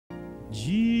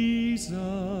Jesus,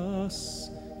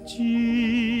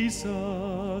 Jesus,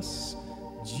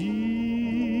 Jesus.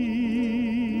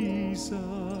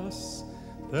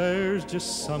 There's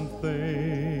just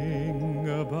something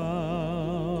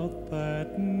about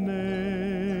that name.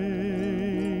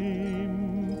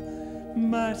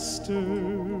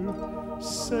 Master,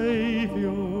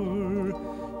 Savior,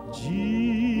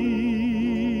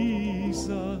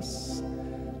 Jesus,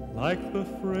 like the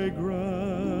fragrance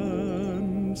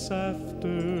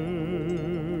after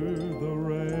the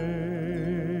rain.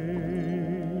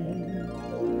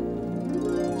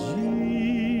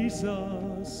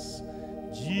 Jesus,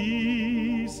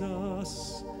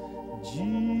 Jesus,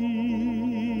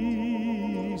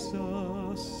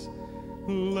 Jesus,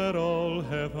 let all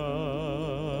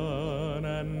heaven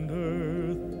and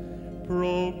earth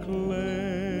proclaim.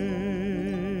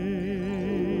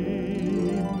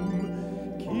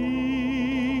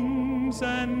 Kings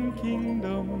and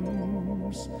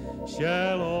kingdoms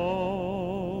shall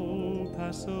all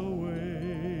pass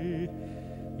away,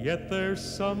 yet there's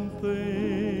something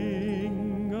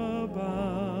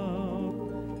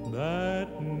about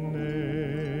that name.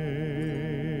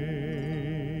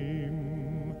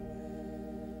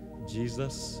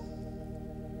 Jesus,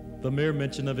 the mere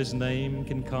mention of his name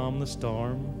can calm the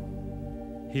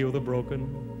storm, heal the broken,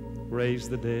 raise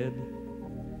the dead.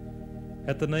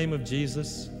 At the name of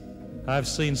Jesus, I've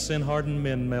seen sin-hardened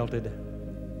men melted,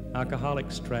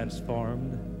 alcoholics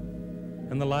transformed,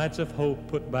 and the lights of hope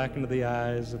put back into the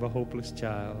eyes of a hopeless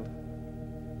child.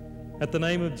 At the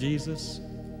name of Jesus,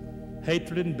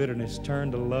 hatred and bitterness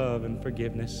turn to love and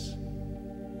forgiveness.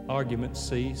 Arguments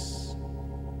cease.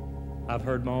 I've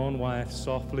heard my own wife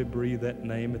softly breathe that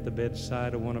name at the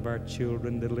bedside of one of our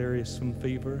children delirious from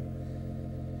fever,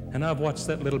 and I've watched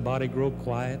that little body grow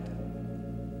quiet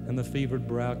and the fevered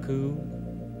brow cool.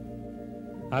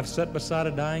 I've sat beside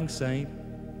a dying saint,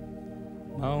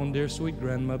 my own dear sweet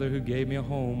grandmother who gave me a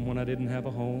home when I didn't have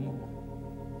a home.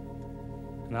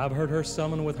 And I've heard her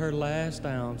summon with her last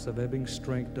ounce of ebbing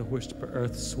strength to whisper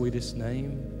earth's sweetest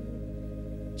name,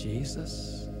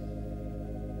 Jesus,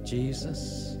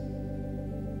 Jesus.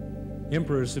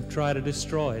 Emperors have tried to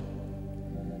destroy it.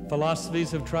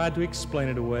 Philosophies have tried to explain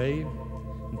it away.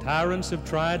 And tyrants have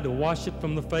tried to wash it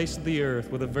from the face of the earth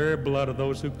with the very blood of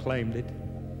those who claimed it.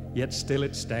 Yet still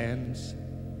it stands.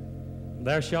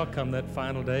 There shall come that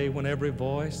final day when every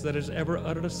voice that has ever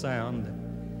uttered a sound,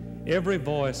 every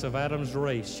voice of Adam's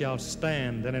race shall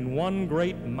stand and in one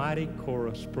great mighty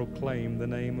chorus proclaim the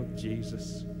name of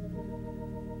Jesus.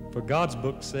 For God's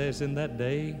book says in that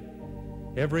day,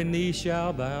 every knee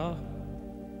shall bow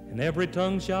and every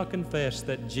tongue shall confess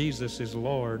that Jesus is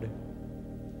Lord.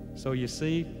 So you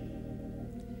see,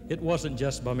 it wasn't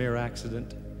just by mere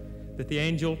accident that the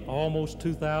angel almost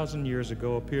 2,000 years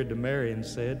ago appeared to Mary and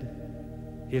said,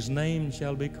 his name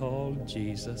shall be called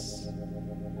Jesus.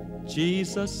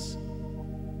 Jesus,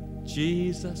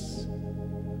 Jesus,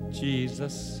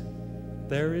 Jesus.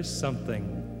 There is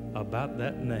something about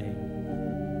that name.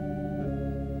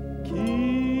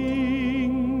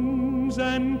 Kings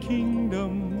and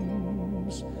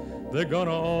kingdoms, they're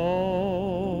gonna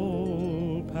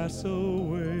all pass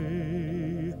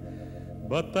away,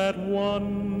 but that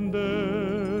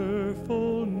wonder